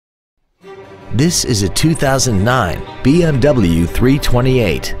This is a 2009 BMW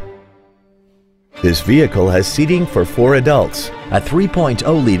 328. This vehicle has seating for 4 adults, a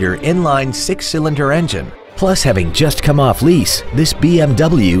 3.0-liter inline 6-cylinder engine. Plus, having just come off lease, this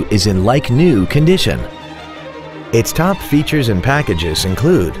BMW is in like-new condition. Its top features and packages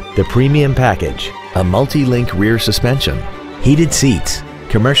include the Premium Package, a multi-link rear suspension, heated seats,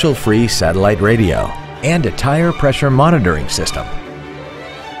 commercial-free satellite radio, and a tire pressure monitoring system.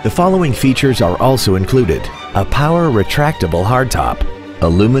 The following features are also included: a power retractable hardtop,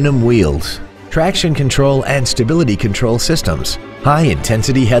 aluminum wheels, traction control and stability control systems,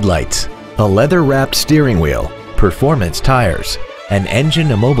 high-intensity headlights, a leather-wrapped steering wheel, performance tires, an engine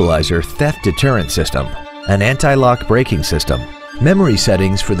immobilizer theft deterrent system, an anti-lock braking system, memory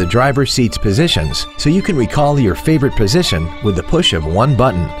settings for the driver's seat's positions so you can recall your favorite position with the push of one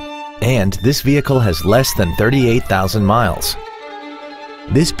button. And this vehicle has less than 38,000 miles.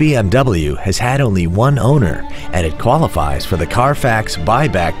 This BMW has had only one owner and it qualifies for the Carfax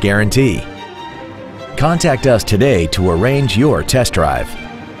buyback guarantee. Contact us today to arrange your test drive.